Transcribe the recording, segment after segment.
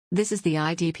This is the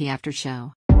IDP After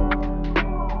Show.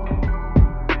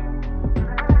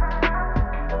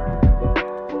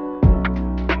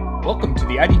 Welcome to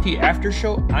the IDP After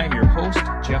Show. I'm your host,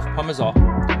 Jeff Pomazal.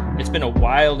 It's been a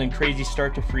wild and crazy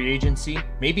start to free agency,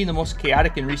 maybe the most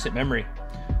chaotic in recent memory.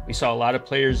 We saw a lot of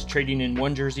players trading in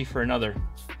one jersey for another.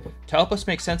 To help us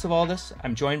make sense of all this,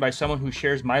 I'm joined by someone who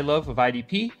shares my love of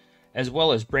IDP, as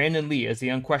well as Brandon Lee as the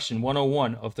unquestioned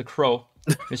 101 of the Crow,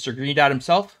 Mr. Green Dot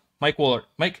himself, Mike Woellert.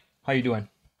 Mike, how you doing?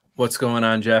 What's going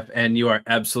on, Jeff? And you are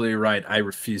absolutely right. I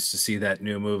refuse to see that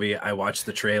new movie. I watched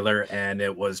the trailer and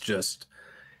it was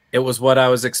what I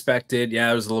was expected.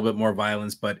 Yeah, it was a little bit more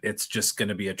violence, but it's just going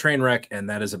to be a train wreck. And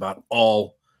that is about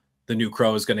all the new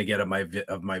Crow is going to get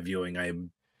of my viewing.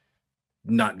 I'm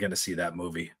not going to see that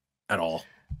movie at all.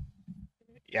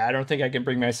 Yeah, I don't think I can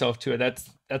bring myself to it.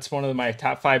 That's one of my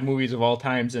top 5 movies of all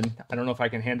times, and I don't know if I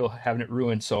can handle having it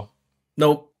ruined. So,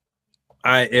 nope.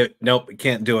 Nope,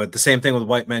 can't do it. The same thing with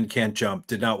White Men Can't Jump.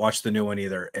 Did not watch the new one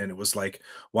either, and it was like,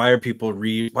 why are people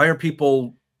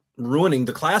ruining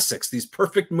the classics, these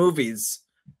perfect movies,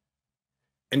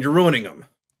 and you're ruining them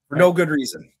for no good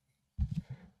reason?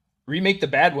 Remake the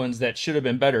bad ones that should have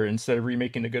been better instead of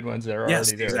remaking the good ones that are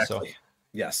already there. Exactly. So,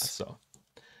 yes. So,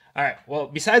 all right. Well,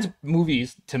 besides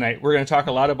movies tonight, we're going to talk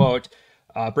a lot about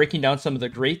breaking down some of the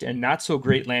great and not so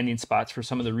great landing spots for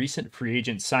some of the recent free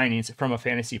agent signings from a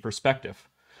fantasy perspective.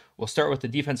 We'll start with the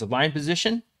defensive line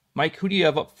position. Mike, who do you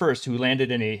have up first who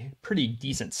landed in a pretty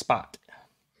decent spot?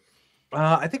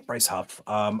 I think Bryce Huff.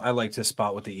 I liked his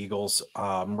spot with the Eagles.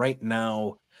 Right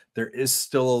now, there is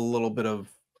still a little bit of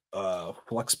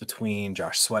flux between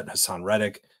Josh Sweat and Hassan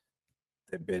Reddick.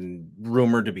 They've been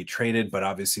rumored to be traded, but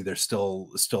obviously they're still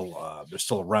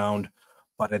around.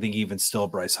 But I think even still,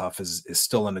 Bryce Huff is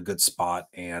still in a good spot,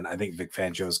 and I think Vic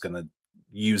Fangio is going to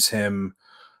use him.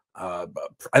 I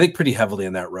think pretty heavily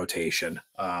in that rotation.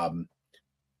 I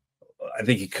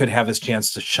think he could have his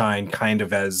chance to shine, kind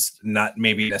of as not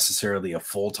maybe necessarily a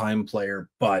full-time player,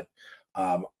 but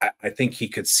I think he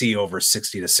could see over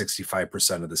 60 to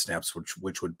 65% of the snaps,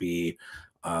 which would be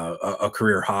a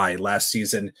career high. Last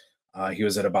season, he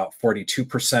was at about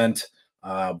 42%.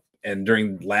 And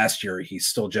during last year, he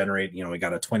still generated, he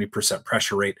got a 20%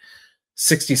 pressure rate,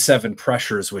 67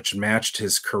 pressures, which matched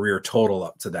his career total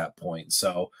up to that point.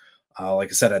 So, like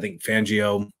I said, I think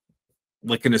Fangio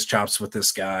licking his chops with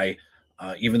this guy,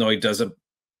 even though he doesn't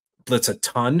blitz a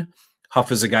ton.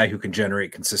 Huff is a guy who can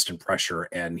generate consistent pressure,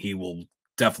 and he will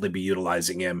definitely be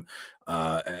utilizing him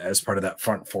as part of that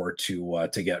front four to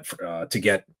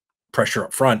get pressure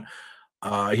up front.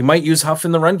 He might use Huff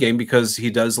in the run game because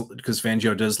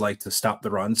Fangio does like to stop the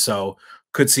run. So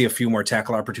could see a few more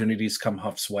tackle opportunities come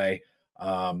Huff's way.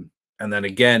 And then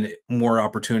again, more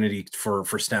opportunity for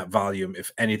snap volume if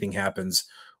anything happens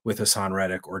with Hassan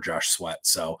Reddick or Josh Sweat.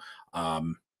 So I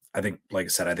think, like I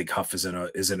said, I think Huff is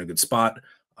in a good spot.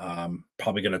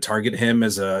 Probably going to target him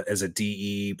as a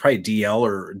DE, probably DL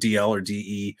or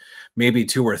DE, maybe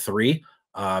 2 or 3.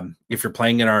 If you're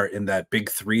playing in that big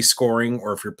 3 scoring,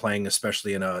 or if you're playing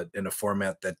especially in a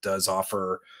format that does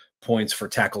offer points for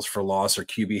tackles for loss or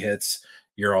QB hits,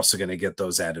 you're also going to get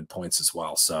those added points as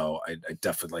well. So I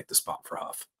definitely like the spot for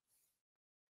Huff.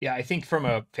 Yeah, I think from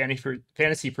a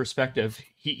fantasy perspective,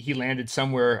 he landed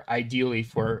somewhere ideally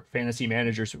for fantasy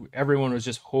managers. Everyone was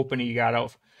just hoping he got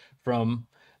out from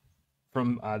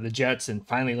the Jets and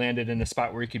finally landed in a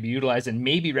spot where he could be utilized and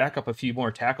maybe rack up a few more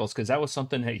tackles, because that was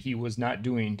something that he was not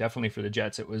doing definitely for the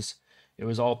Jets. It was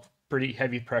all pretty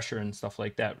heavy pressure and stuff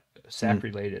like that, sack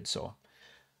related. So,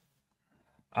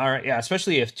 all right, yeah,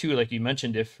 especially if too, like you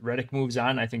mentioned, if Reddick moves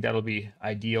on, I think that'll be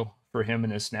ideal for him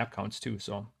and his snap counts too.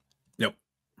 So, yep,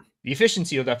 the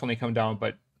efficiency will definitely come down,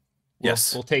 but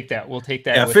yes, we'll take that. We'll take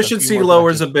that. Yeah, efficiency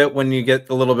lowers a bit when you get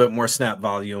a little bit more snap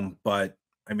volume, but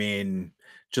I mean,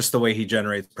 just the way he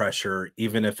generates pressure,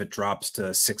 even if it drops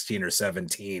to 16 or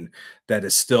 17, that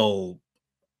is still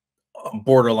a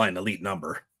borderline elite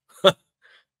number. That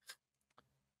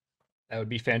would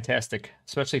be fantastic,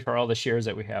 especially for all the shares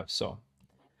that we have. So,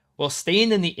 well,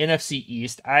 staying in the NFC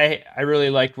East, I really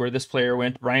liked where this player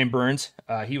went, Brian Burns.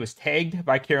 He was tagged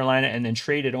by Carolina and then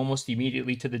traded almost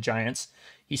immediately to the Giants.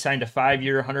 He signed a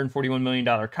 5-year, $141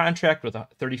 million contract with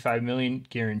 $35 million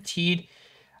guaranteed.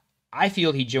 I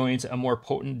feel he joins a more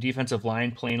potent defensive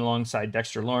line playing alongside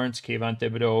Dexter Lawrence, Kayvon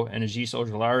Thibodeau, and Azeez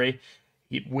Ojulari.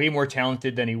 Way more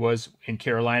talented than he was in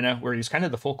Carolina, where he was kind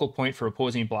of the focal point for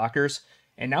opposing blockers.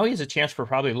 And now he has a chance for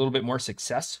probably a little bit more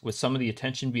success with some of the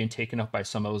attention being taken up by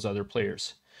some of those other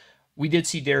players. We did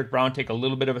see Derek Brown take a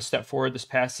little bit of a step forward this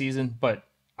past season, but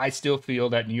I still feel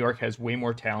that New York has way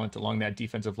more talent along that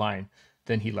defensive line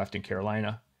than he left in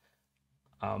Carolina.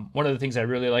 One of the things I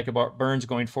really like about Burns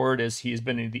going forward is he's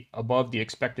been above the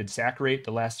expected sack rate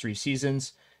the last 3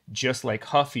 seasons. Just like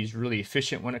Huff, he's really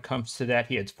efficient when it comes to that.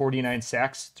 He had 49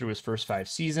 sacks through his first 5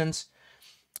 seasons.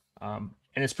 And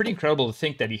it's pretty incredible to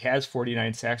think that he has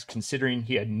 49 sacks, considering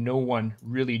he had no one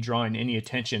really drawing any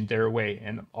attention their way,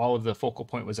 and all of the focal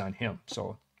point was on him.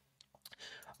 So,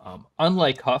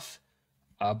 unlike Huff,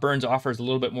 Burns offers a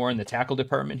little bit more in the tackle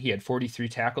department. He had 43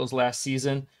 tackles last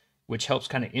season, which helps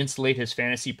kind of insulate his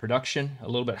fantasy production, a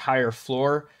little bit higher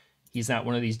floor. He's not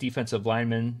one of these defensive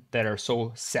linemen that are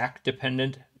so sack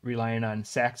dependent, relying on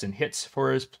sacks and hits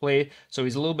for his play. So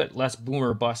he's a little bit less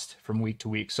boomer bust from week to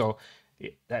week. So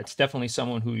that's definitely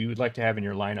someone who you would like to have in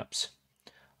your lineups.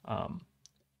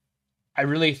 I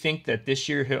really think that this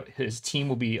year his team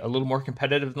will be a little more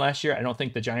competitive than last year. I don't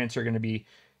think the Giants are going to be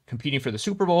competing for the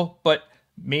Super Bowl, but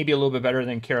maybe a little bit better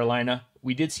than Carolina.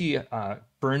 We did see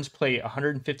Burns play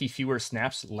 150 fewer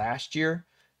snaps last year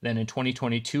than in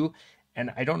 2022.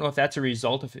 And I don't know if that's a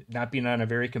result of it not being on a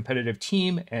very competitive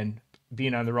team and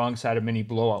being on the wrong side of many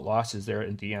blowout losses there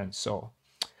at the end. So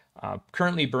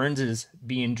currently Burns is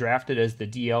being drafted as the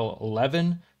DL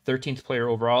 11, 13th player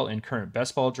overall in current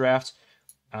best ball drafts.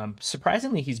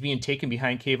 Surprisingly, he's being taken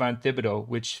behind Kayvon Thibodeau,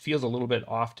 which feels a little bit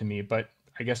off to me, but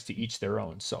I guess to each their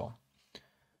own. So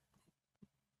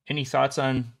any thoughts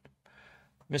on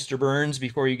Mr. Burns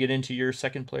before you get into your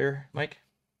second player, Mike?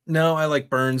 No, I like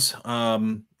Burns.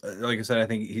 Like I said, I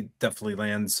think he definitely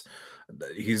lands.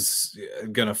 He's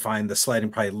going to find the sliding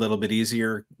probably a little bit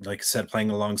easier. Like I said, playing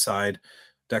alongside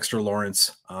Dexter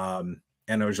Lawrence and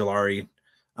Ojulari.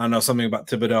 I don't know, something about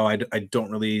Thibodeau I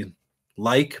don't really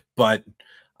like, but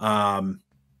I'll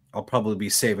probably be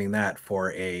saving that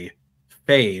for a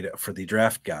fade for the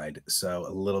draft guide. So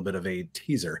a little bit of a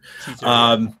teaser.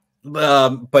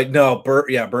 But no,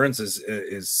 Burns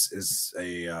is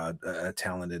a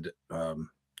talented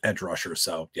edge rusher.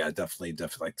 So yeah, definitely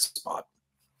like the spot.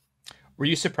 Were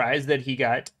you surprised that he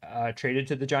got traded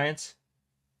to the Giants?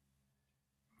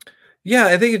 Yeah,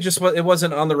 I think it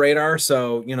wasn't on the radar.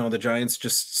 So, the Giants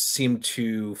just seem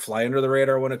to fly under the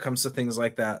radar when it comes to things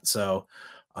like that. So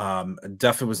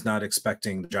definitely was not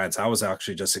expecting the Giants. I was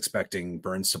actually just expecting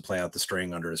Burns to play out the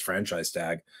string under his franchise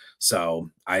tag.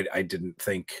 So I didn't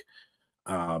think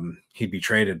he'd be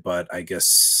traded, but I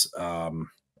guess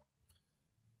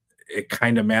it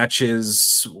kind of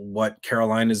matches what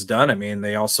Carolina's done. I mean,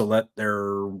 they also let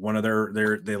their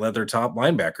top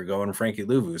linebacker go, and Frankie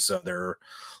Louvu. So they're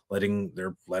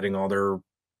letting all their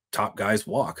top guys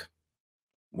walk,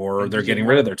 or they're getting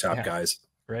rid of their top guys.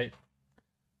 Right.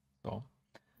 So,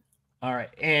 all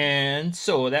right. And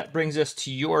so that brings us to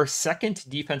your second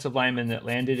defensive lineman that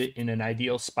landed in an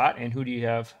ideal spot. And who do you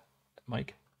have,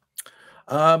 Mike?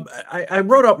 I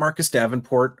wrote out Marcus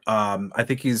Davenport. I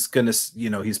think he's gonna,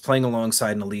 he's playing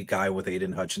alongside an elite guy with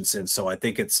Aiden Hutchinson. So I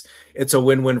think it's a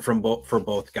win-win for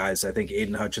both guys. I think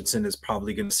Aiden Hutchinson is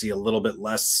probably going to see a little bit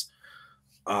less,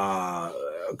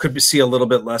 see a little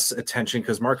bit less attention,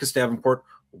 because Marcus Davenport,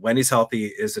 when he's healthy,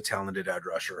 is a talented edge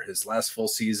rusher. His last full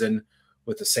season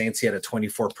with the Saints, he had a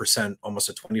 24%, almost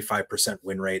a 25%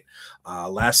 win rate.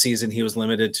 Last season, he was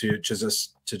limited to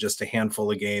just a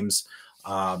handful of games.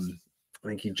 I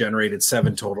think he generated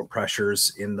 7 total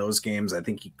pressures in those games. I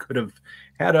think he could have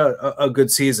had a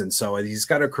good season. So he's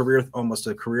got almost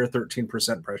a career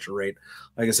 13% pressure rate.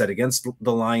 Like I said, against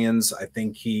the Lions, I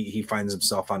think he finds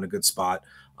himself on a good spot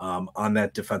on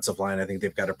that defensive line. I think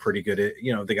they've got a pretty good,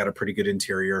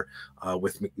 interior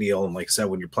with McNeil. And like I said,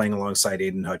 when you're playing alongside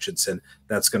Aiden Hutchinson,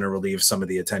 that's going to relieve some of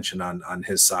the attention on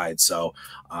his side. So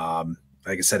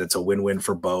like I said, it's a win-win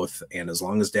for both. And as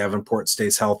long as Davenport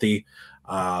stays healthy,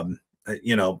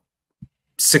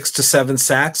 6 to 7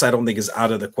 sacks, I don't think is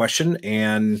out of the question,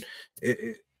 and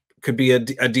it could be a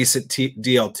decent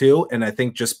DL2. And I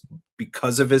think just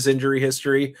because of his injury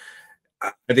history,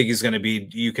 I think he's going to be.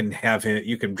 You can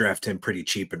draft him pretty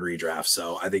cheap in redraft.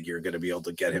 So I think you're going to be able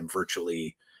to get him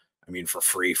virtually, for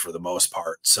free for the most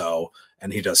part. So,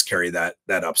 and he does carry that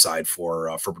upside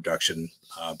for production,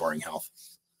 barring health.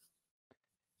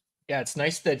 Yeah, it's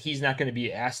nice that he's not going to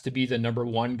be asked to be the number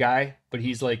one guy, but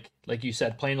he's like you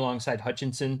said, playing alongside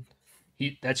Hutchinson.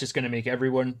 That's just going to make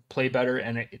everyone play better,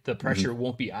 and the pressure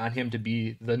won't be on him to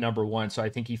be the number one. So I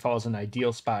think he falls in an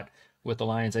ideal spot with the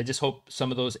Lions. I just hope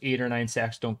some of those 8 or 9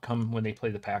 sacks don't come when they play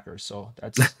the Packers. So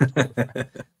that's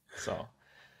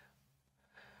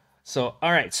so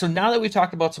all right. So now that we've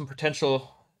talked about some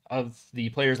potential of the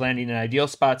players landing in ideal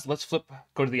spots, let's go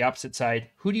to the opposite side.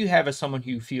 Who do you have as someone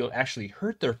who you feel actually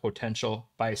hurt their potential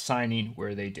by signing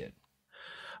where they did?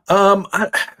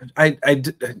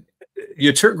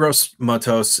 Yetur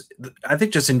Gross-Matos, I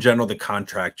think just in general, the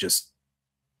contract just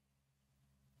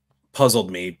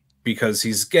puzzled me because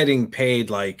he's getting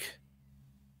paid like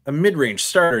a mid-range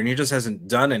starter and he just hasn't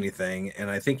done anything. And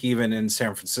I think even in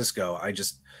San Francisco, I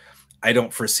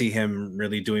don't foresee him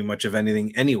really doing much of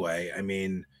anything anyway. I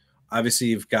mean, obviously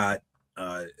you've got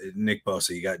Nick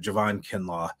Bosa, you got Javon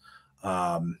Kinlaw.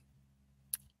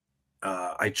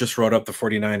 I just wrote up the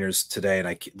 49ers today,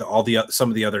 and some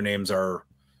of the other names are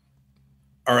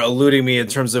eluding me in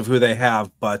terms of who they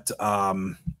have, but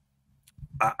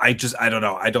I don't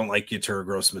know. I don't like Yetur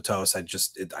Gross-Matos. I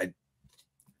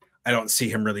don't see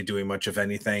him really doing much of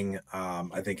anything. I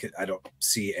don't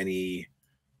see any.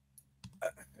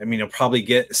 I mean, he'll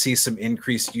probably see some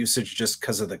increased usage just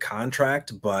because of the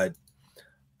contract, but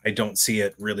I don't see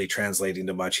it really translating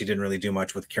to much. He didn't really do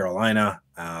much with Carolina.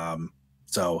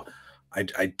 So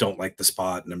I don't like the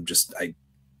spot, and I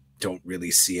don't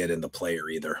really see it in the player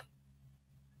either.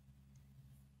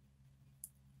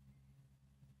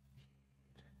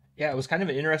 Yeah, it was kind of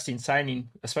an interesting signing,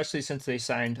 especially since they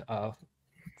signed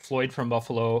Floyd from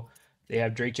Buffalo. They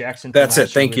have Drake Jackson. That's it.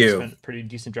 Thank you. Spent pretty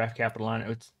decent draft capital on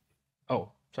it.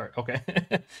 Oh, sorry. Okay.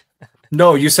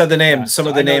 No, you said the name. Yeah, some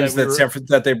of the names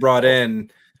that they brought in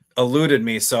eluded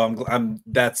me. So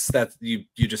that's you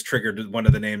just triggered one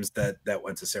of the names that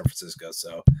went to San Francisco.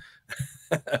 So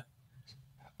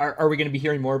are we going to be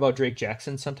hearing more about Drake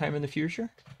Jackson sometime in the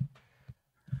future?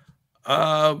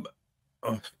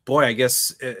 Oh, boy, I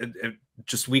guess it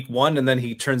just week one, and then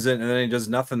he turns in, and then he does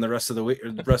nothing the rest of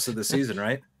the season,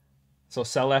 right? So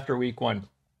sell after week one.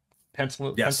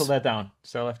 Pencil that down.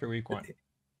 Sell after week one.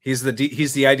 He's the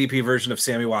IDP version of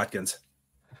Sammy Watkins.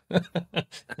 There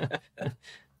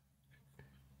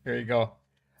you go.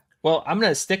 Well, I'm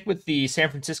going to stick with the San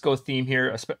Francisco theme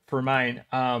here for mine.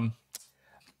 I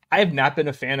have not been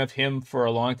a fan of him for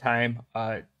a long time.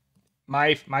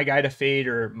 My guy to fade,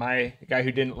 or my guy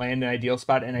who didn't land an ideal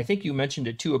spot, and I think you mentioned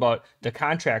it too about the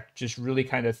contract just really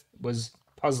kind of was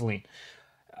puzzling.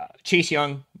 Chase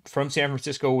Young from San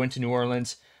Francisco went to New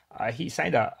Orleans. He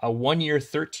signed a 1-year,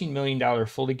 $13 million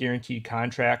fully guaranteed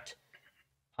contract.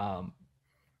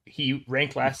 He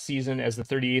ranked last season as the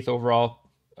 38th overall,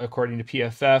 according to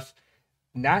PFF.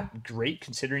 Not great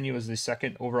considering he was the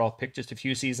second overall pick just a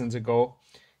few seasons ago.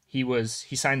 He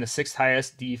signed the 6th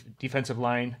highest defensive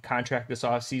line contract this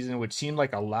offseason, which seemed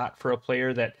like a lot for a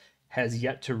player that has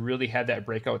yet to really have that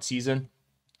breakout season.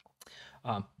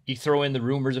 You throw in the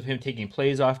rumors of him taking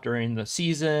plays off during the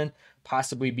season,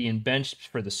 possibly being benched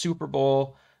for the Super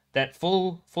Bowl. That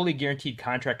fully guaranteed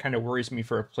contract kind of worries me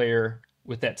for a player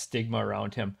with that stigma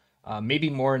around him. Maybe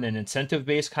more in an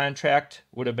incentive-based contract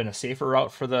would have been a safer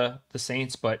route for the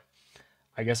Saints, but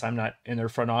I guess I'm not in their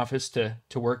front office to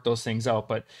work those things out.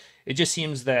 But it just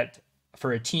seems that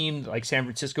for a team like San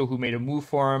Francisco, who made a move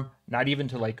for him, not even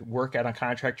to like work out a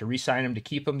contract to re-sign him to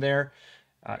keep him there,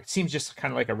 it seems just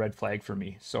kind of like a red flag for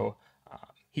me. So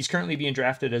he's currently being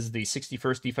drafted as the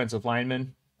 61st defensive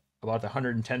lineman, about the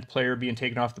 110th player being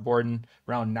taken off the board in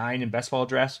round 9 in best ball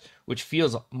drafts, which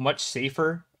feels much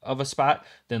safer of a spot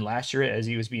than last year as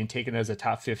he was being taken as a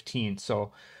top 15.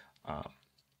 So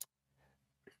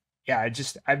yeah,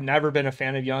 I've never been a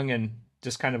fan of Young, and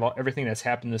just kind of everything that's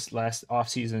happened this last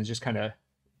offseason has just kind of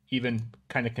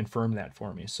confirmed that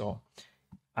for me. So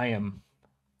I am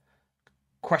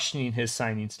questioning his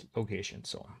signing location.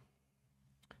 So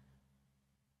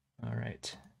all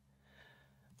right.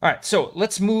 So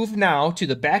let's move now to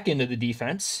the back end of the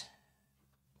defense.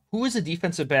 Who is a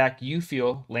defensive back you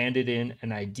feel landed in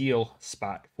an ideal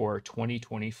spot for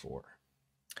 2024?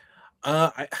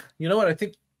 You know what? I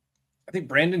think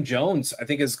Brandon Jones,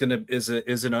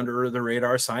 is an under the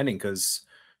radar signing, because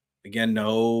again,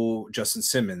 no Justin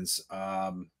Simmons.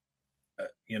 They've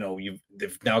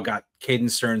now got Caden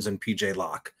Stearns and PJ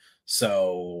Locke.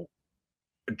 So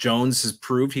Jones has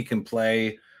proved he can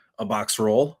play a box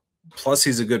role. Plus,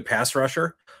 he's a good pass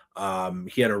rusher.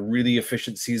 He had a really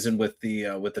efficient season with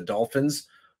the Dolphins.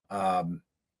 He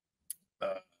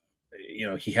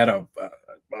had a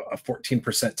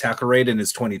 14% tackle rate in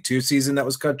his 22 season that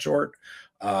was cut short.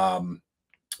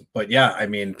 But yeah, I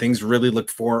mean, things really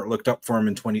looked up for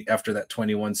him after that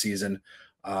 21 season.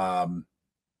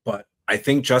 But I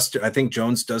think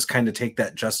Jones does kind of take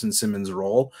that Justin Simmons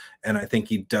role, and I think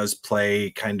he does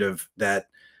play kind of that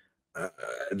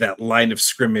line of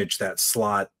scrimmage, that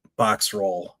slot box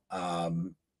role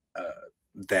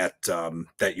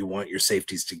that you want your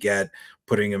safeties to get,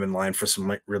 putting him in line for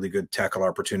some really good tackle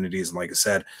opportunities. And like I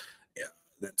said,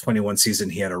 that 21 season,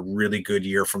 he had a really good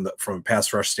year from a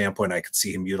pass rush standpoint. I could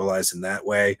see him utilized in that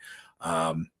way.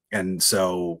 And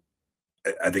so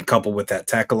I think coupled with that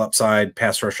tackle upside,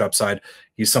 pass rush upside,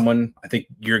 he's someone I think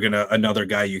another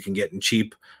guy you can get in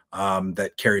cheap.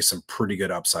 that carries some pretty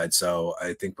good upside. So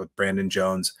I think with Brandon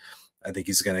Jones, I think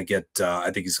he's going to get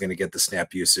the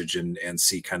snap usage and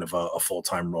see kind of a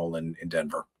full-time role in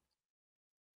Denver.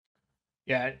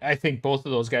 Yeah, I think both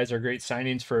of those guys are great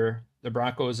signings for the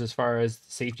Broncos as far as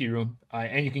safety room,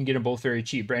 and you can get them both very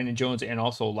cheap. Brandon Jones and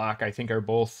also Locke, I think, are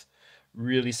both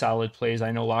really solid plays.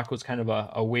 I know Locke was kind of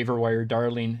a waiver wire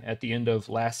darling at the end of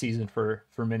last season for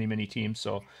many teams,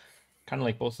 so kind of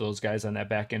like both of those guys on that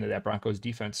back end of that Broncos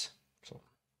defense. So,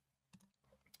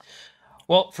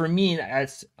 well, for me,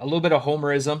 it's a little bit of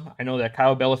homerism. I know that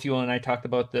Kyle Bellafuel and I talked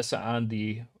about this on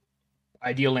the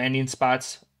Ideal Landing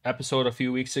Spots episode a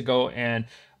few weeks ago, and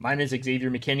mine is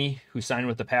Xavier McKinney, who signed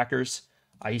with the Packers.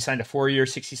 He signed a 4-year,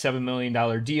 $67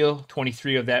 million deal.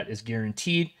 23 of that is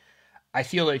guaranteed. I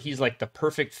feel that he's like the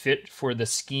perfect fit for the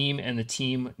scheme and the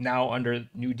team now under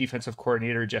new defensive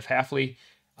coordinator Jeff Hafley.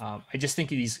 I just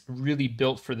think he's really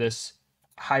built for this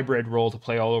hybrid role to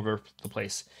play all over the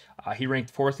place. He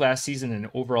ranked 4th last season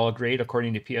in overall grade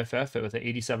according to PFF with an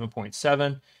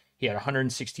 87.7. He had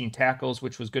 116 tackles,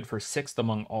 which was good for 6th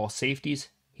among all safeties.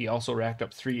 He also racked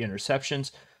up 3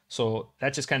 interceptions. So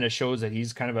that just kind of shows that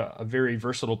he's kind of a very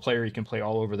versatile player. He can play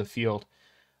all over the field.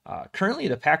 Currently,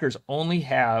 the Packers only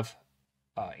have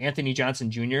Anthony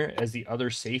Johnson Jr. as the other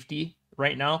safety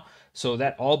right now. So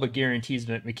that all but guarantees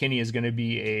that McKinney is going to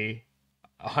be a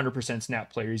 100%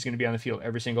 snap player. He's going to be on the field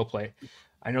every single play.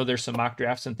 I know there's some mock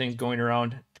drafts and things going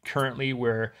around currently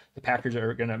where the Packers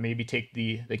are going to maybe take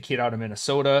the kid out of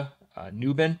Minnesota,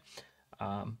 Newbin.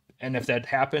 And if that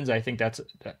happens, I think that's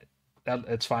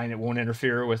fine. It won't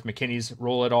interfere with McKinney's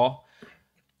role at all.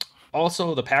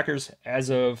 Also, the Packers, as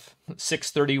of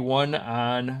 6:31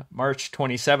 on March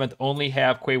 27th, only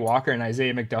have Quay Walker and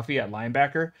Isaiah McDuffie at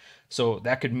linebacker. So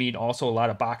that could mean also a lot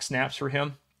of box snaps for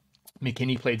him.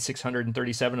 McKinney played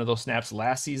 637 of those snaps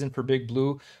last season for Big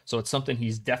Blue, so it's something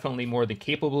he's definitely more than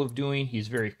capable of doing. He's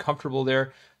very comfortable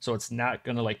there, so it's not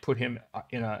going to like put him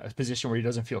in a position where he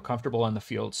doesn't feel comfortable on the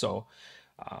field. So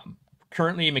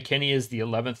currently, McKinney is the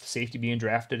 11th safety being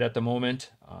drafted at the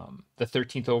moment, the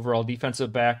 13th overall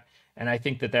defensive back, and I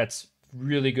think that that's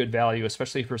really good value,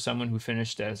 especially for someone who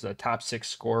finished as a top 6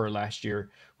 scorer last year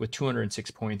with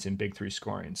 206 points in Big 3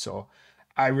 scoring. So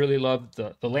I really love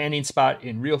the landing spot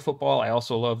in real football. I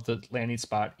also love the landing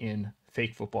spot in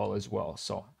fake football as well.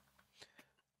 So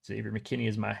Xavier McKinney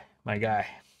is my guy.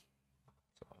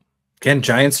 Again,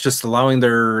 Giants just allowing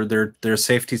their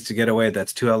safeties to get away.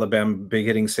 That's 2 Alabama big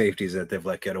hitting safeties that they've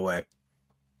let get away.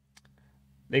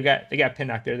 They got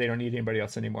Pinnock there. They don't need anybody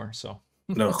else anymore. So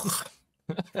no.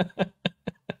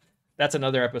 That's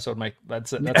another episode, Mike.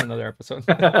 That's another episode.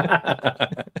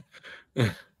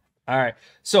 All right.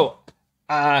 So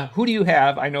who do you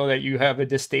have? I know that you have a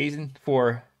disdain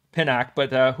for Pinnock,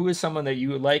 but who is someone that you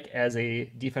would like as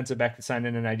a defensive back to sign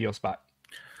in an ideal spot?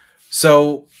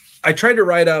 So I tried to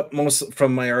write up most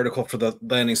from my article for the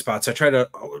landing spots. I tried to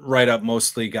write up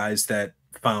mostly guys that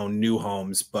found new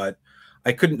homes, but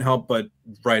I couldn't help but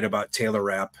write about Taylor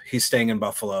Rapp. He's staying in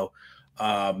Buffalo.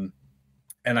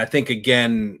 And I think,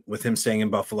 again, with him staying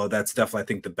in Buffalo, that's definitely, I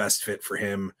think, the best fit for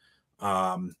him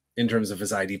in terms of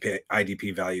his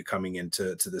IDP value coming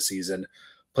into the season.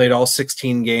 Played all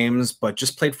 16 games, but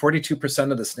just played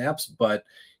 42% of the snaps. But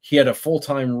he had a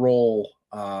full-time role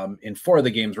in 4 of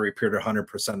the games where he appeared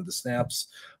 100% of the snaps.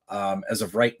 As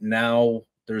of right now,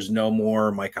 there's no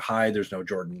more Micah Hyde. There's no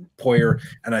Jordan Poyer.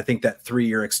 And I think that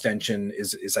 3-year extension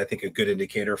is I think, a good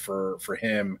indicator for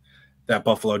him that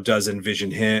Buffalo does envision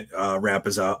him, Rapp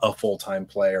as a full-time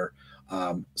player.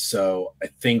 So I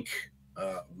think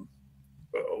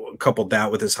coupled that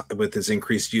with his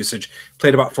increased usage,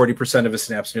 played about 40% of his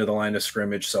snaps near the line of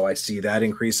scrimmage. So I see that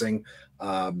increasing.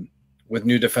 With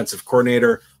new defensive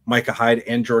coordinator, Micah Hyde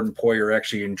and Jordan Poyer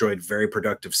actually enjoyed very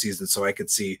productive seasons. So I could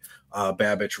see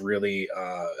Babich really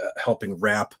helping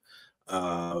Rapp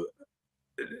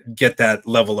get that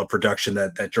level of production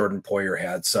that Jordan Poyer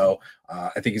had. So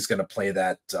I think he's going to play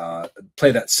that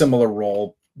similar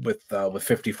role with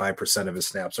 55% of his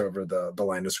snaps over the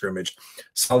line of scrimmage.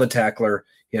 Solid tackler.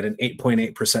 He had an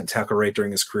 8.8% tackle rate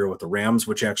during his career with the Rams,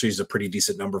 which actually is a pretty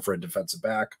decent number for a defensive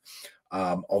back.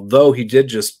 Although he had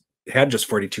just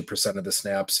 42% of the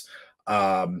snaps.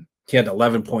 He had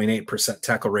 11.8%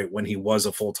 tackle rate when he was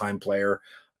a full-time player.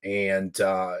 And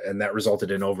that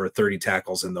resulted in over 30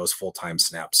 tackles in those full-time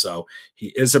snaps. So he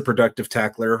is a productive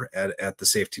tackler at the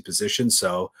safety position.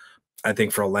 So I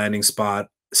think for a landing spot,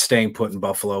 staying put in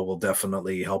Buffalo will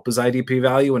definitely help his IDP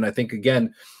value. And I think,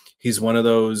 again, he's one of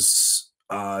those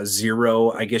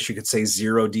zero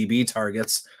DB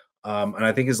targets. And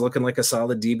I think he's looking like a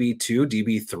solid DB2,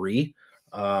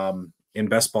 DB3. in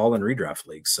best ball and redraft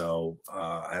leagues. So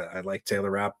I like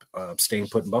Taylor Rapp staying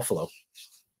put in Buffalo.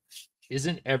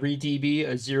 Isn't every DB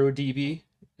a 0 DB?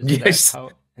 Isn't Yes. that how?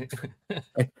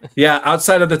 Yeah,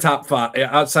 outside of the top five,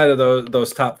 outside of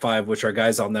those top five, which are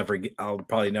guys I'll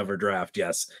probably never draft.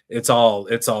 Yes, it's all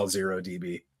 0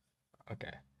 DB.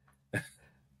 Okay.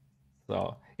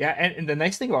 So yeah, and the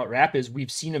nice thing about Rapp is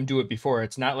we've seen him do it before.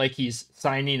 It's not like he's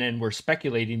signing and we're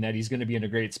speculating that he's going to be in a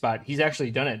great spot. He's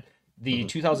actually done it. The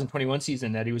 2021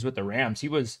 season that he was with the Rams, he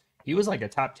was like a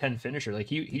top 10 finisher. Like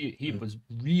he was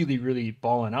really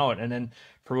balling out, and then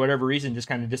for whatever reason just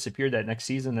kind of disappeared that next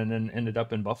season and then ended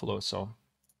up in Buffalo. So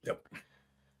yep.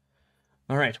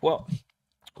 All right. Well,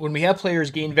 when we have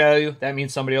players gain value, that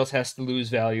means somebody else has to lose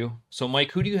value. So,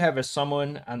 Mike, who do you have as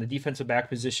someone on the defensive back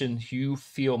position who you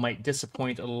feel might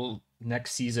disappoint a little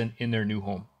next season in their new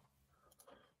home?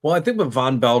 Well, I think with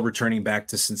Von Bell returning back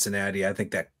to Cincinnati, I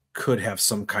think that could have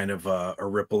some kind of a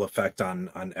ripple effect on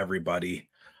everybody.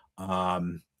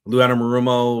 Lou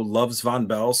Anarumo loves Von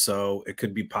Bell, so it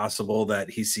could be possible that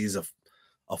he sees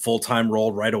a full-time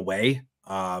role right away.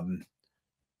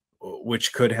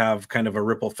 Which could have kind of a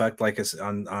ripple effect, like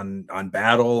on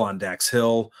Battle, on Dax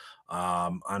Hill,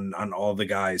 on all the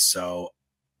guys. So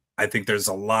I think there's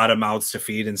a lot of mouths to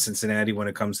feed in Cincinnati when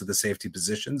it comes to the safety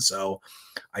position. So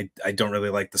I don't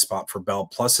really like the spot for Bell.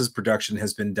 Plus, his production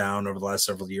has been down over the last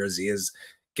several years. He is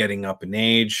getting up in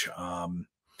age.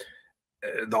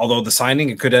 Although the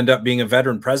signing, it could end up being a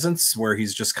veteran presence where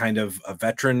he's just kind of a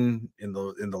veteran in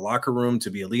the locker room to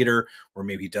be a leader, or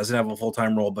maybe he doesn't have a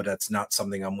full-time role, but that's not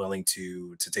something I'm willing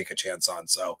to take a chance on.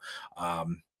 So I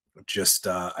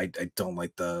don't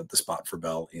like the spot for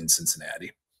Bell in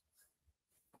Cincinnati.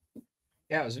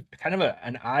 Yeah, it was kind of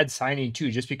an odd signing too,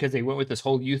 just because they went with this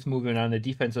whole youth movement on the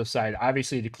defensive side,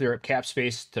 obviously to clear up cap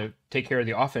space to take care of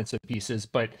the offensive pieces,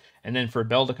 and then for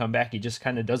Bell to come back, he just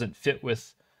kind of doesn't fit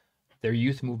with their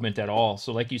youth movement at all.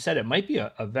 So like you said, it might be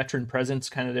a veteran presence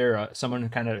kind of there, someone to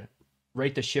kind of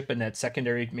right the ship in that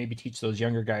secondary, maybe teach those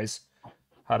younger guys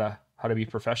how to be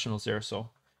professionals there. So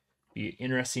be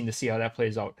interesting to see how that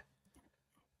plays out.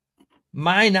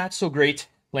 My not so great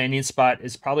landing spot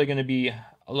is probably going to be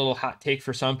a little hot take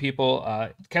for some people.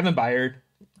 Kevin Byard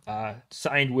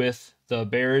signed with the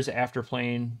Bears after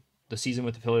playing the season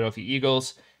with the Philadelphia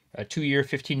Eagles, a 2-year,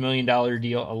 $15 million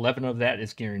deal. 11 of that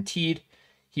is guaranteed.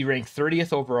 He ranked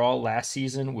 30th overall last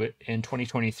season in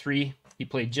 2023. He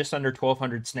played just under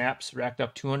 1,200 snaps, racked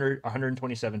up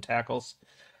 127 tackles.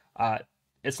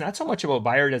 It's not so much about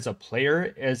Byard as a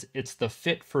player as it's the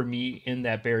fit for me in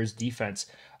that Bears defense.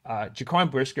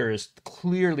 Jaquan Brisker is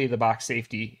clearly the box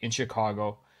safety in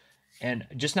Chicago, and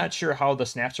just not sure how the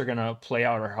snaps are going to play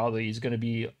out or how he's going to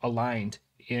be aligned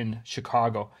in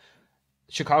Chicago.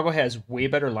 Chicago has way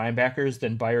better linebackers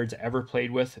than Byard's ever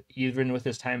played with, even with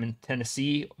his time in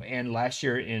Tennessee and last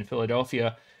year in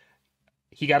Philadelphia.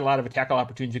 He got a lot of tackle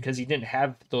opportunities because he didn't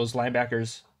have those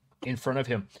linebackers in front of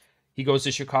him. He goes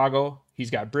to Chicago.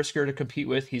 He's got Brisker to compete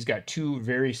with. He's got two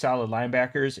very solid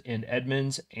linebackers in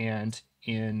Edmonds and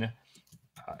in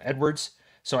Edwards.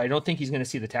 So I don't think he's going to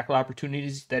see the tackle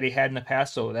opportunities that he had in the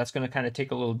past. So that's going to kind of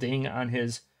take a little ding on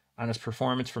his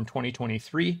performance from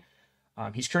 2023.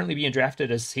 He's currently being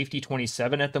drafted as safety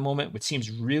 27 at the moment, which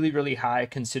seems really high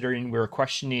considering we're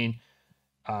questioning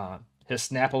his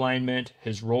snap alignment,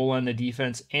 his role on the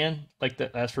defense, and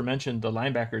as mentioned, the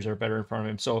linebackers are better in front of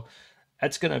him. So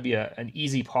that's going to be an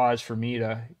easy pause for me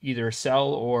to either sell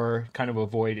or kind of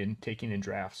avoid in taking in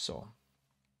drafts. So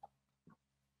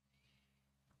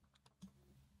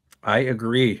I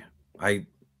agree. I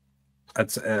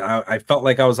felt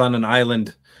like I was on an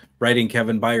island writing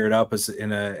Kevin Byard up as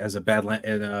a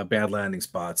bad landing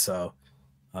spot. So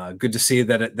good to see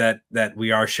that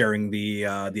we are sharing the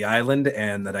island,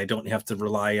 and that I don't have to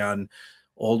rely on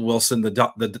old Wilson the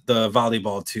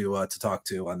volleyball to talk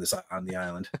to on the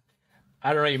island.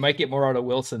 I don't know. You might get more out of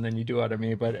Wilson than you do out of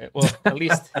me, but at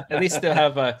least they'll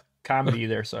have a comedy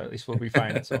there, so at least we'll be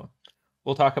fine. So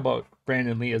we'll talk about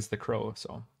Brandon Lee as the Crow.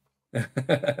 So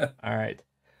all right.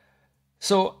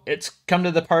 So it's come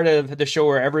to the part of the show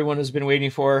where everyone has been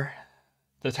waiting for,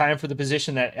 the time for the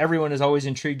position that everyone is always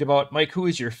intrigued about. Mike, who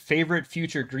is your favorite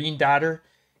future Green Dotter,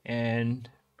 and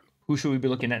who should we be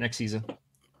looking at next season?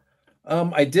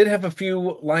 I did have a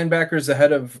few linebackers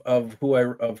ahead of who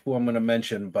I'm going to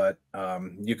mention, but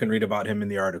you can read about him in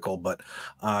the article. But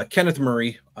Kenneth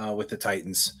Murray with the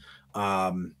Titans.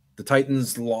 The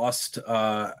Titans lost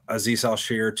Azeez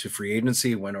Al-Shaair to free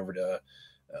agency, went over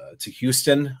to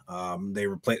Houston.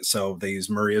 They used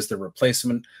Murray as their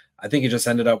replacement. I think he just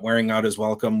ended up wearing out his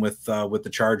welcome with the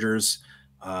Chargers.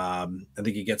 I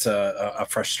think he gets a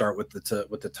fresh start with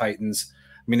the Titans.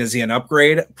 mean, is he an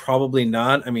upgrade? Probably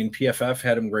not. I mean, PFF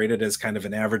had him graded as kind of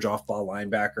an average off-ball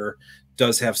linebacker.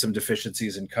 Does have some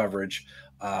deficiencies in coverage.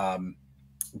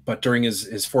 But during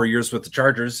his 4 years with the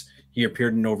Chargers, he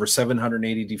appeared in over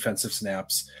 780 defensive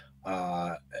snaps.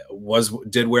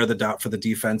 Did wear the dot for the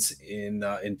defense in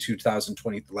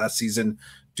 2020 last season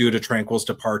due to Tranquil's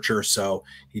departure. So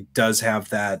he does have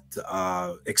that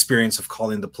experience of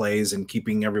calling the plays and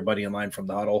keeping everybody in line from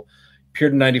the huddle.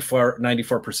 Appeared in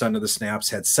 94% of the snaps,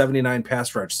 had 79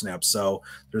 pass rush snaps. So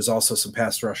there's also some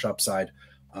pass rush upside.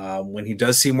 When he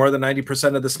does see more than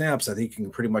 90% of the snaps, I think he can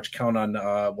pretty much count on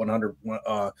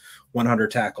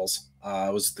 100 tackles.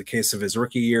 It was the case of his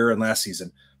rookie year and last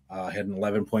season. Had an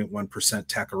 11.1%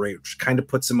 tackle rate, which kind of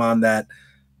puts him on that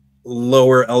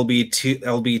lower LB2,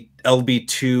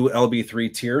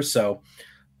 LB3 tier. So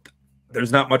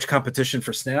there's not much competition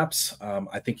for snaps.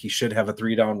 I think he should have a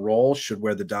 3-down role, should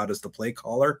wear the dot as the play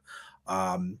caller.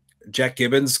 Jack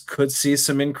Gibbons could see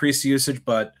some increased usage,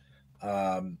 but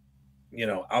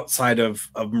outside of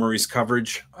Murray's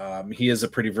coverage, he is a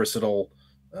pretty versatile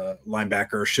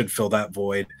linebacker, should fill that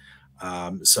void.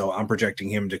 So I'm projecting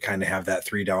him to kind of have that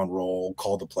 3-down role,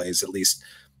 call the plays. At least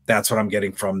that's what I'm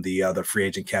getting from the free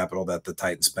agent capital that the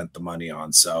Titans spent the money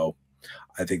on. So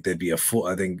I think I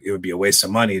think it would be a waste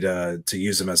of money to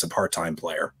use him as a part-time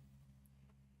player.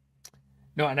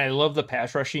 No, and I love the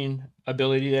pass rushing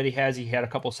ability that he has. He had a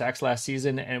couple sacks last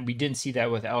season, and we didn't see that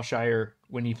with Alshire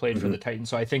when he played for the Titans.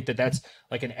 So I think that's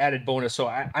like an added bonus. So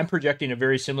I'm projecting a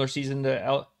very similar season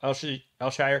to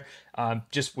Alshire,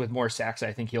 just with more sacks.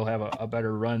 I think he'll have a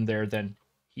better run there than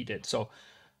he did. So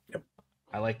yep.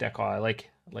 I like that call. I like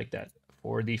that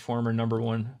for the former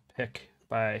 #1 pick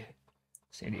by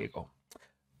San Diego.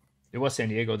 It was San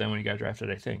Diego then when he got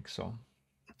drafted, I think. So.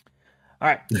 All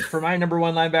right, for my #1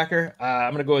 linebacker,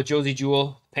 I'm going to go with Josey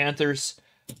Jewell, Panthers.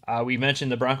 We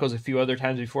mentioned the Broncos a few other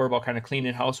times before about kind of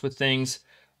cleaning house with things.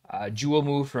 Jewell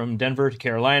moved from Denver to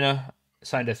Carolina,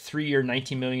 signed a 3-year,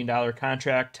 $19 million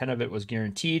contract. 10 of it was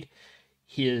guaranteed.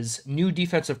 His new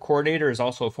defensive coordinator is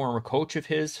also a former coach of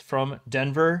his from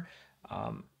Denver,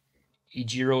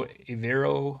 Ejiro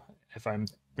Evero, if I'm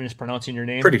mispronouncing your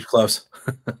name. Pretty close.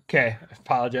 Okay, I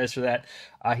apologize for that.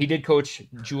 He did coach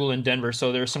Jewell in Denver,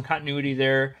 so there's some continuity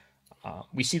there.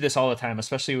 We see this all the time,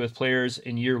 especially with players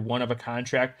in year 1 of a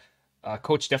contract.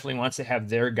 Coach definitely wants to have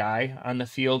their guy on the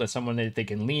field as someone that they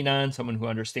can lean on, someone who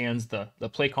understands the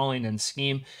play calling and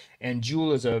scheme. And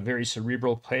Jewell is a very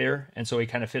cerebral player, and so he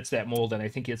kind of fits that mold, and I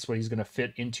think it's what he's going to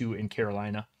fit into in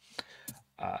Carolina.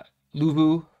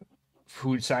 Luvu,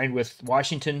 who signed with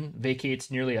Washington, vacates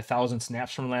nearly 1,000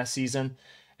 snaps from last season,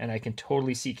 and I can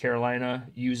totally see Carolina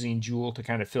using Jewell to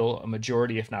kind of fill a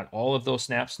majority, if not all, of those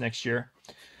snaps next year.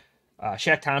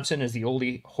 Shaq Thompson is the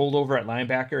only holdover at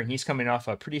linebacker, and he's coming off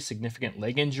a pretty significant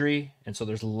leg injury, and so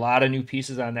there's a lot of new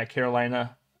pieces on that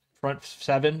Carolina front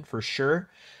 7 for sure.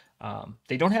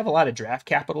 They don't have a lot of draft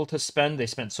capital to spend. They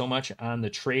spent so much on the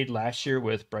trade last year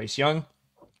with Bryce Young.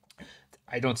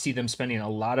 I don't see them spending a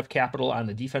lot of capital on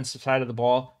the defensive side of the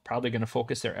ball, probably going to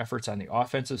focus their efforts on the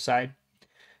offensive side.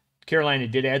 Carolina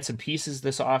did add some pieces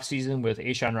this offseason with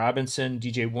Ashawn Robinson,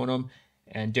 DJ Woonham,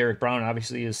 and Derek Brown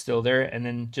obviously is still there. And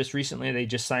then just recently they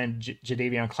just signed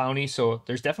Jadeveon Clowney. So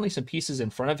there's definitely some pieces in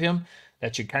front of him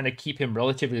that should kind of keep him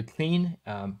relatively clean,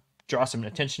 draw some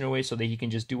attention away so that he can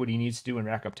just do what he needs to do and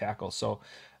rack up tackles. So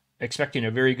expecting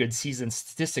a very good season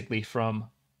statistically from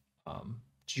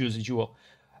Josey Jewell.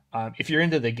 If you're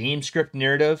into the game script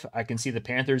narrative, I can see the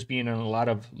Panthers being in a lot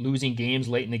of losing games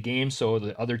late in the game, so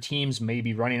the other teams may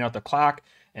be running out the clock,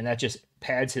 and that just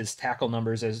pads his tackle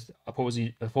numbers as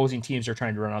opposing teams are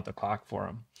trying to run out the clock for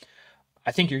him.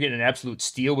 I think you're getting an absolute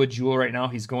steal with Jewell right now.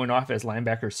 He's going off as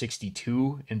linebacker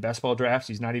 62 in best ball drafts.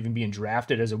 He's not even being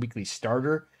drafted as a weekly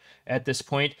starter at this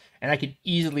point, and I could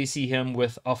easily see him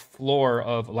with a floor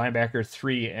of linebacker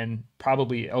 3 and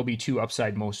probably LB2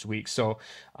 upside most weeks. So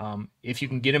if you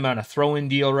can get him on a throw-in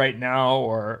deal right now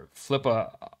or flip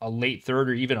a late 3rd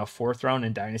or even a 4th round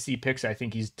in dynasty picks, I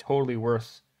think he's totally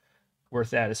worth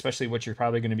that, especially what you're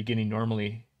probably going to be getting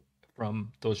normally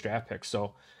from those draft picks.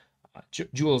 So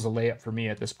Jewell is a layup for me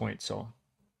at this point. So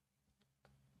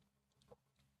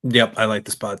yep, I like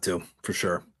the spot too, for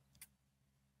sure.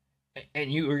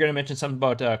 And you were going to mention something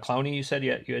about Clowney. You said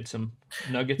you had some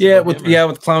nuggets. Yeah, with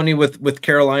Clowney with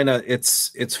Carolina,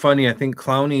 it's funny. I think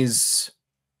Clowney's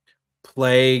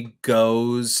play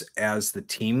goes as the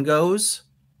team goes.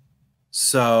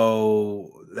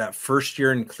 So that first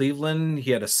year in Cleveland,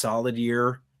 he had a solid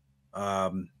year.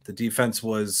 The defense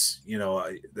was,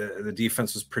 the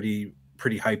defense was pretty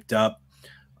hyped up.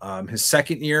 His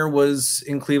second year was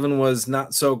in Cleveland was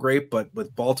not so great, but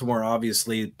with Baltimore,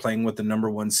 obviously playing with the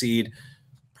 #1 seed,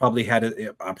 probably had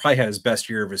his best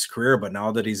year of his career. But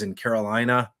now that he's in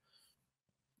Carolina,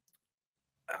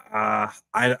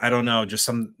 I don't know. Just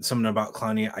something about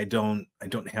Clowney. I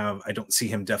don't see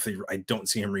him definitely. I don't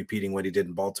see him repeating what he did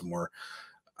in Baltimore,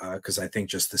 because I think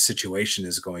just the situation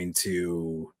is going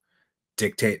to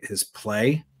dictate his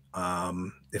play,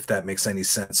 if that makes any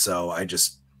sense. So I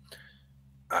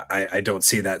don't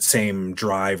see that same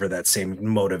drive or that same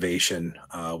motivation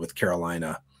with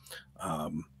Carolina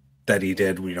that he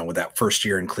did, with that first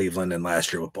year in Cleveland and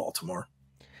last year with Baltimore.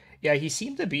 Yeah, he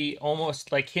seemed to be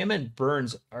almost like him and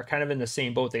Burns are kind of in the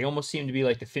same boat. They almost seem to be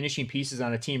like the finishing pieces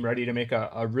on a team ready to make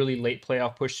a really late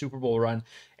playoff push Super Bowl run.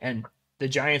 And the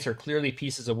Giants are clearly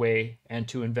pieces away, and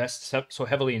to invest so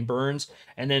heavily in Burns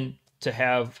and then to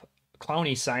have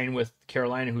Clowney sign with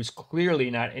Carolina, who's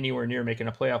clearly not anywhere near making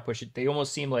a playoff push. They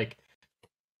almost seem like,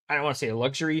 I don't want to say a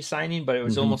luxury signing, but it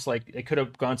was almost like they could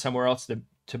have gone somewhere else to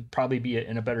probably be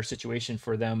in a better situation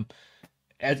for them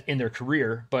in their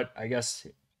career. But I guess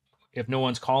if no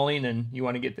one's calling and you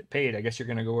want to get paid, I guess you're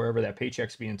going to go wherever that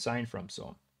paycheck's being signed from.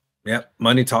 So, yep,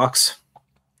 money talks.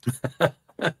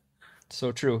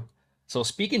 So true. So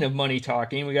speaking of money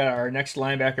talking, we got our next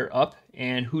linebacker up,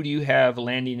 and who do you have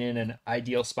landing in an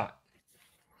ideal spot?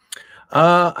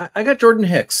 I got Jordan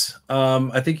Hicks.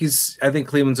 I think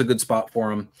Cleveland's a good spot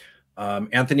for him.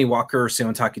 Anthony Walker,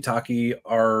 Simon Takitaki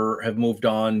have moved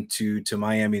on to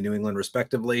Miami, New England,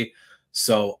 respectively.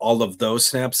 So all of those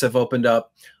snaps have opened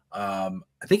up. I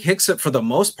think Hicks, for the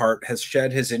most part, has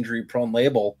shed his injury-prone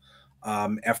label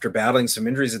after battling some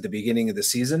injuries at the beginning of the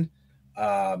season.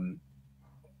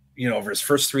 Over his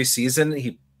first 3 seasons,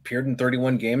 he appeared in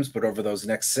 31 games, but over those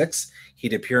next 6,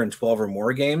 he'd appear in 12 or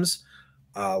more games.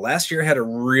 Last year had a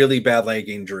really bad leg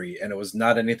injury, and it was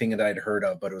not anything that I'd heard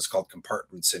of, but it was called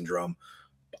compartment syndrome.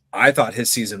 I thought his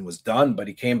season was done, but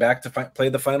he came back to play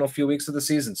the final few weeks of the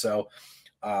season. So,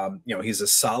 he's a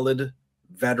solid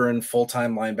veteran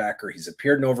full-time linebacker. He's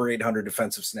appeared in over 800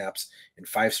 defensive snaps in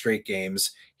 5 straight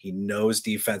games. He knows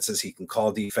defenses. He can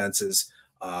call defenses.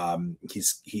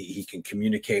 He can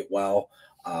communicate well.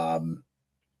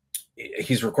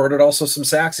 He's recorded also some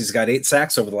sacks. He's got 8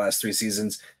 sacks over the last 3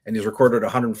 seasons, and he's recorded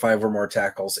 105 or more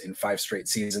tackles in 5 straight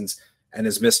seasons. And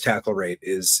his missed tackle rate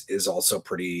is also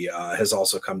pretty has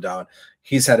also come down.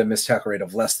 He's had a missed tackle rate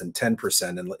of less than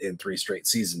 10% in 3 straight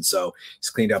seasons. So he's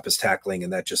cleaned up his tackling,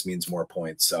 and that just means more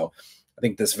points. So I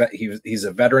think he's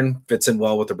a veteran, fits in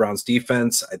well with the Browns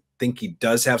defense. I think he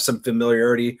does have some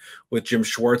familiarity with Jim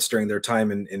Schwartz during their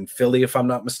time in Philly, if I'm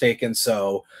not mistaken.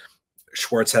 So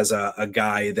Schwartz has a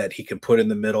guy that he can put in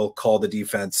the middle, call the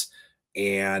defense,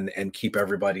 and keep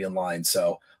everybody in line.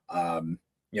 So,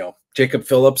 Jacob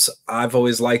Phillips, I've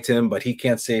always liked him, but he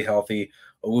can't stay healthy.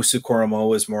 Owusu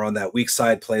Koromo is more on that weak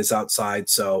side, plays outside.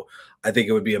 So I think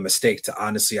it would be a mistake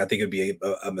I think it'd be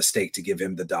a mistake to give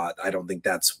him the dot. I don't think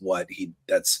that's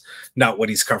not what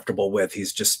he's comfortable with.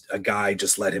 He's just a guy,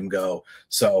 just let him go.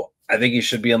 So I think he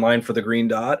should be in line for the green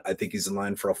dot. I think he's in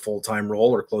line for a full-time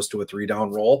role or close to a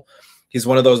 3-down role. He's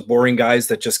one of those boring guys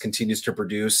that just continues to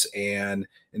produce, and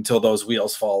until those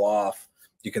wheels fall off,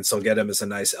 you can still get him as a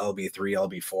nice LB3,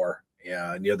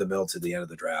 LB4, near the middle to the end of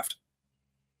the draft.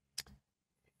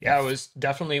 Yeah, it was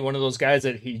definitely one of those guys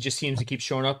that he just seems to keep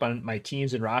showing up on my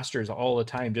teams and rosters all the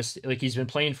time. Just like he's been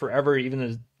playing forever,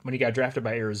 even when he got drafted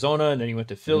by Arizona, and then he went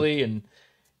to Philly and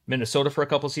Minnesota for a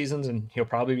couple seasons, and he'll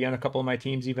probably be on a couple of my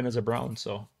teams even as a Brown.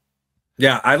 So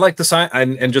yeah, I like the sign,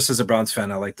 and just as a Browns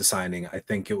fan, I like the signing. I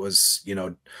think it was,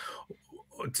 when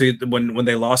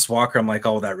they lost Walker, I'm like,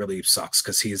 oh, that really sucks,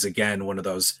 because he's again one of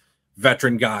those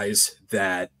veteran guys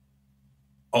that,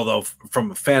 although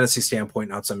from a fantasy standpoint,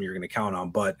 not something you're going to count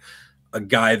on, but a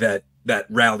guy that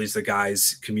rallies the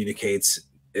guys, communicates,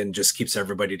 and just keeps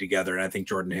everybody together. And I think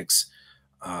Jordan Hicks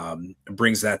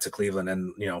brings that to Cleveland,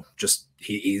 and just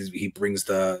he brings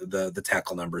the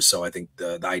tackle numbers. So I think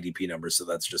the IDP numbers. So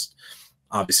that's just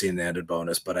obviously an added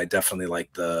bonus. But I definitely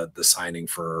like the signing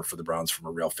for the Browns from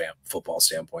a real football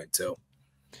standpoint too.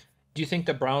 Do you think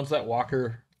the Browns let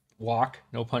Walker walk,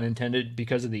 no pun intended,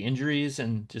 because of the injuries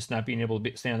and just not being able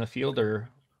to stay on the field? Or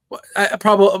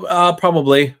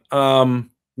probably.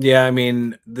 Yeah, I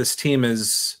mean, this team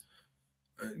is,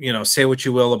 say what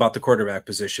you will about the quarterback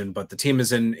position, but the team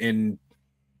is in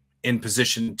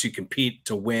position to compete,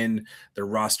 to win. Their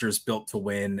roster is built to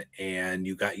win, and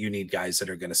you need guys that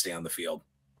are going to stay on the field.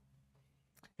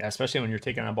 Yeah, especially when you're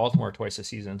taking on Baltimore twice a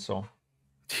season. So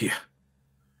yeah.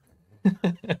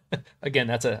 Again,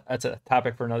 that's a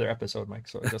topic for another episode, Mike.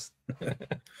 So just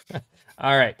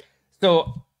all right.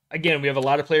 So again, we have a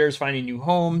lot of players finding new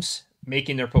homes,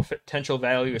 making their potential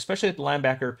value, especially at the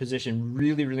linebacker position,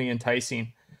 really, really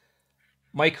enticing.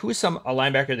 Mike, who is a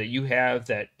linebacker that you have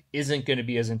that isn't going to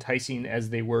be as enticing as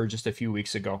they were just a few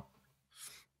weeks ago?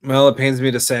 Well, it pains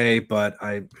me to say, but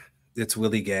it's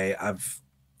Willie Gay. I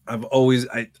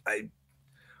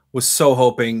was so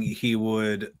hoping he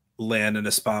would land in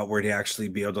a spot where he'd actually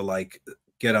be able to like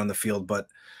get on the field, but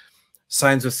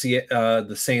signs with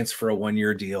the Saints for a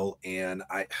 1-year deal, and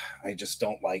I just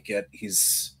don't like it. He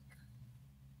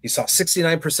saw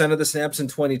 69% of the snaps in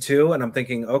 22, and I'm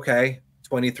thinking, okay,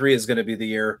 23 is going to be the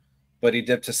year, but he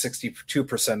dipped to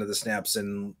 62% of the snaps,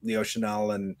 and Leo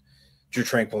Chenal and Drew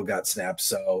Tranquil got snaps.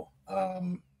 So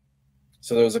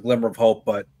there was a glimmer of hope,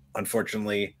 but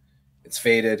unfortunately it's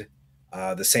faded.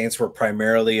 The Saints were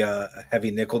primarily a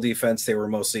heavy nickel defense. They were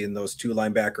mostly in those 2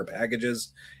 linebacker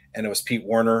packages, and it was Pete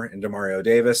Werner and Demario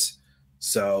Davis.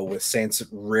 So with Saints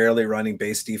rarely running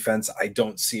base defense, I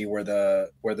don't see where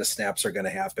the snaps are going to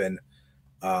happen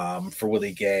for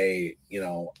Willie Gay,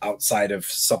 outside of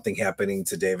something happening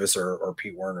to Davis or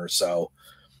Pete Werner. So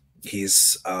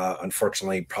he's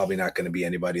unfortunately probably not going to be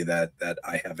anybody that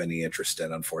I have any interest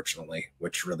in, unfortunately,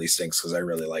 which really stinks because I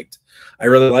really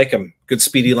like him. Good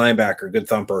speedy linebacker, good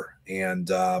thumper, and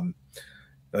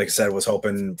like I said, was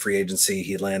hoping free agency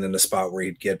he'd land in a spot where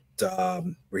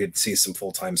he'd see some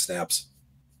full-time snaps.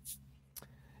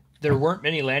 There weren't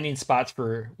many landing spots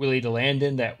for Willie to land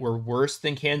in that were worse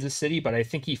than Kansas City, but I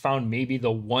think he found maybe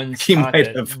the one spot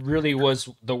that really was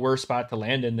the worst spot to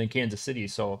land in than Kansas City.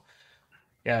 So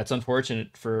yeah, it's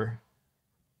unfortunate for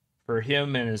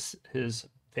him and his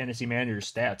fantasy manager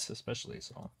stats, especially.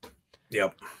 So,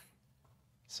 yep.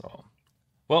 So,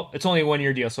 well, it's only a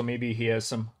 1-year deal, so maybe he has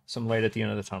some light at the end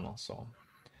of the tunnel. So,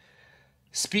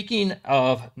 speaking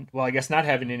of, well, I guess not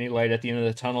having any light at the end of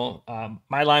the tunnel,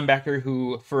 my linebacker,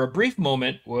 who for a brief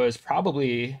moment was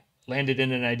probably landed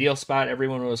in an ideal spot.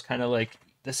 Everyone was kind of like,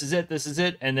 "This is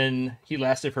it," and then he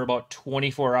lasted for about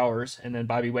 24 hours, and then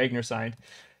Bobby Wagner signed.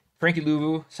 Frankie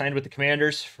Louvu signed with the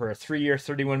Commanders for a 3-year,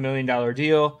 $31 million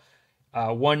deal.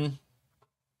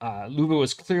 Louvu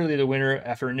was clearly the winner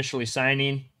after initially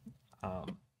signing,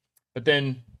 but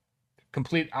then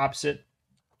complete opposite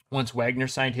once Wagner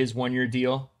signed his 1-year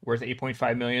deal worth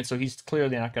 $8.5 million. So he's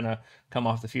clearly not going to come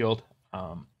off the field.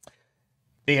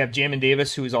 They have Jamin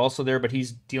Davis, who is also there, but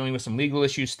he's dealing with some legal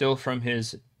issues still from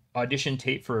his audition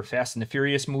tape for a Fast and the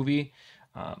Furious movie.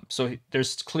 So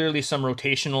there's clearly some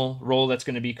rotational role that's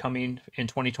going to be coming in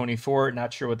 2024.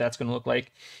 Not sure what that's going to look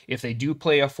like. If they do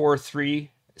play a 4-3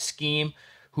 scheme,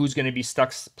 who's going to be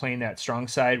stuck playing that strong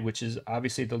side, which is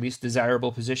obviously the least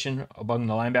desirable position among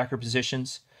the linebacker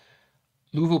positions.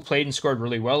 Louvu played and scored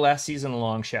really well last season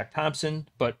along Shaq Thompson,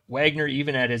 but Wagner,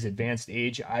 even at his advanced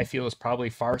age, I feel is probably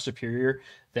far superior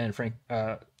than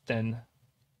Shaq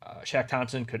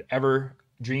Thompson could ever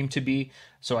dream to be.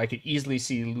 So I could easily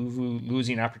see Louvu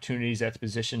losing opportunities at the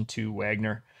position to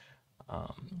Wagner.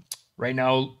 Right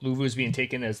now, Louvu is being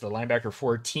taken as the linebacker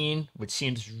 14, which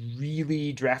seems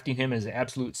really drafting him as an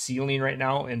absolute ceiling right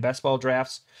now in best ball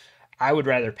drafts. I would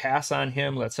rather pass on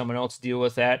him, let someone else deal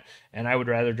with that, and I would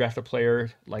rather draft a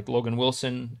player like Logan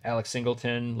Wilson, Alex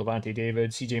Singleton, Levante David,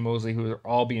 CJ Mosley, who are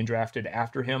all being drafted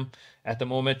after him at the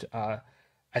moment. I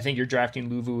think you're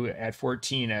drafting Louvu at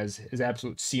 14 as his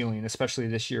absolute ceiling, especially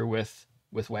this year with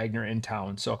Wagner in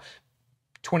town. So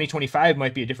 2025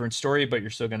 might be a different story, but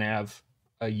you're still going to have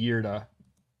a year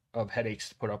of headaches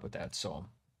to put up with that. So,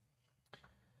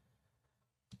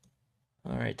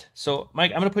 all right. So,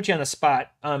 Mike, I'm going to put you on the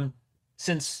spot.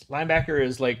 Since linebacker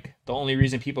is like the only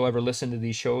reason people ever listen to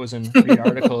these shows and read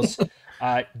articles,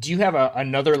 do you have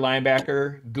another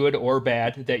linebacker, good or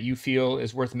bad, that you feel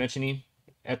is worth mentioning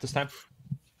at this time?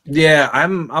 Yeah,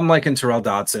 I'm liking Terrell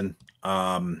Dodson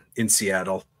in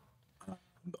Seattle.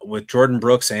 With Jordan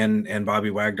Brooks and Bobby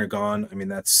Wagner gone, I mean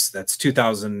that's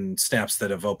 2,000 snaps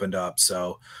that have opened up.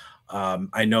 So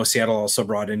I know Seattle also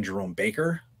brought in Jerome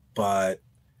Baker, but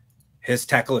his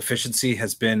tackle efficiency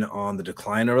has been on the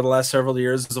decline over the last several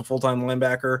years as a full-time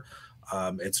linebacker.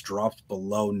 It's dropped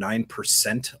below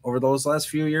 9% over those last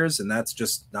few years, and that's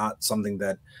just not something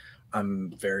that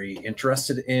I'm very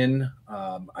interested in.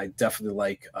 I definitely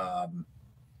like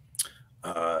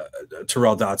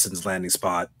Terrell Dodson's landing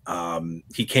spot.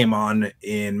 He came on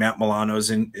in Matt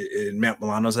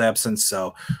Milano's absence,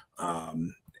 so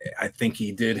I think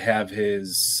he did have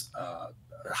his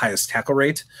highest tackle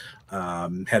rate,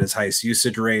 had his highest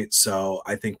usage rate. So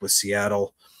I think with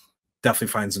Seattle, definitely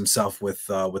finds himself with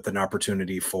an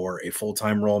opportunity for a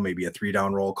full-time role, maybe a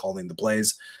 3-down role, calling the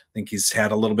plays. I think he's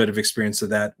had a little bit of experience of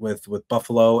that with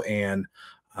Buffalo, and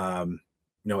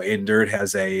Aiden Dirt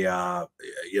has a,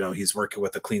 he's working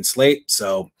with a clean slate.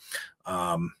 So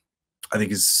I think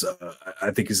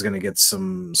he's going to get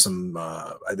some,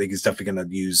 I think he's definitely going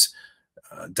to use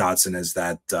Dotson as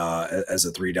that, as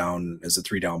a three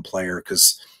down player,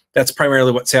 because that's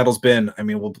primarily what Seattle's been. I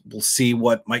mean, we'll see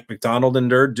what Mike McDonald and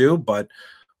Dirt do, but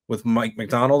with Mike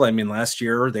McDonald, I mean, last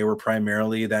year they were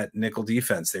primarily that nickel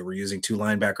defense. They were using 2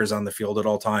 linebackers on the field at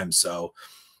all times. So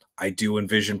I do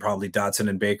envision probably Dotson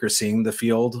and Baker seeing the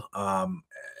field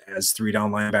as 3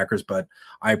 down linebackers, but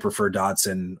I prefer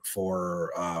Dotson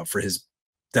for his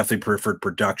definitely preferred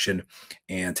production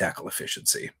and tackle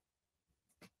efficiency.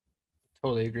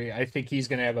 Totally agree. I think he's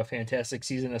going to have a fantastic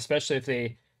season, especially if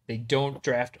they don't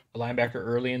draft a linebacker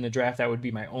early in the draft. That would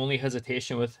be my only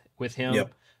hesitation with him.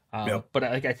 Yep. But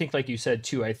I think, like you said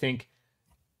too, I think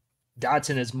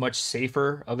Dotson is much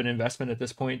safer of an investment at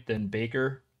this point than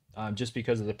Baker, just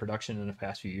because of the production in the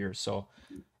past few years. So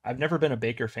I've never been a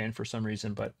Baker fan for some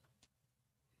reason, but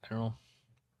I don't know.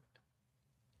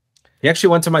 He actually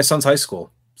went to my son's high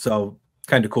school, so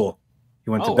kind of cool. He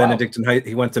went to Benedictine High.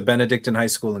 He went to Benedictine High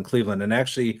School in Cleveland, and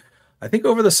actually, I think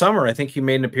over the summer, I think he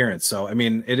made an appearance. So I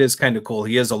mean, it is kind of cool.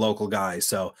 He is a local guy,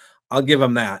 so I'll give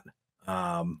him that.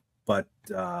 But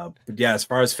yeah, as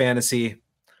far as fantasy,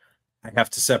 I have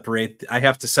to separate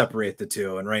the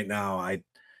two, and right now,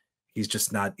 he's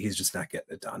just not getting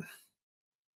it done.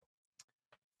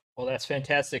 Well, that's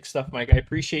fantastic stuff, Mike. I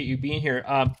appreciate you being here.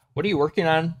 What are you working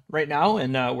on right now,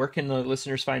 and where can the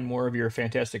listeners find more of your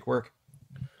fantastic work?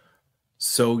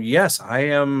 So yes, I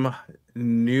am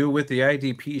new with the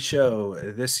IDP show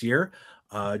this year.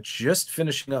 Just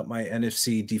finishing up my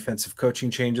NFC defensive coaching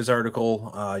changes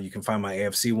article. You can find my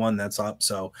AFC one that's up.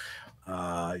 So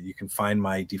you can find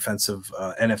my defensive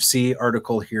NFC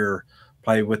article here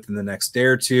probably within the next day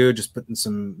or two, just putting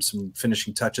some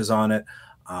finishing touches on it.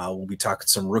 We'll be talking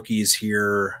some rookies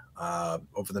here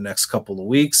over the next couple of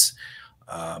weeks.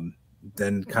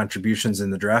 Then contributions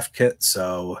in the draft kit.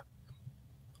 So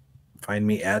find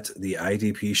me at the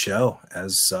IDP show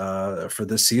as for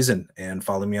this season, and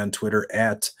follow me on Twitter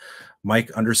at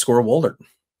Mike_Woellert.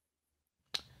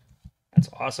 That's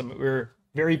awesome. We're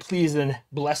very pleased and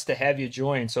blessed to have you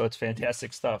join. So it's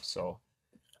fantastic stuff. So,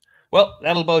 well,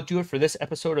 that'll about do it for this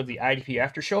episode of the IDP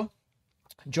After Show.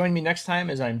 Join me next time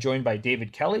as I'm joined by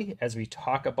David Kelly as we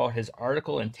talk about his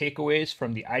article and takeaways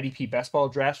from the IDP best ball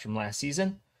drafts from last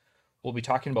season. We'll be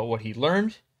talking about what he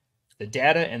learned, the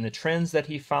data and the trends that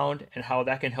he found, and how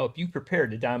that can help you prepare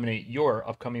to dominate your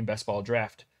upcoming best ball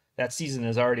draft. That season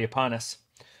is already upon us.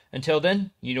 Until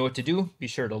then, you know what to do. Be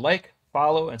sure to like,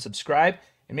 follow, and subscribe,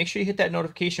 and make sure you hit that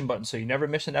notification button so you never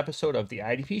miss an episode of the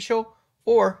IDP Show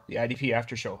or the IDP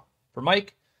After Show. For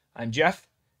Mike, I'm Jeff,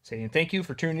 saying thank you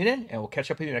for tuning in, and we'll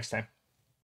catch up with you next time.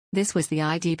 This was the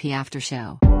IDP After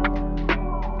Show.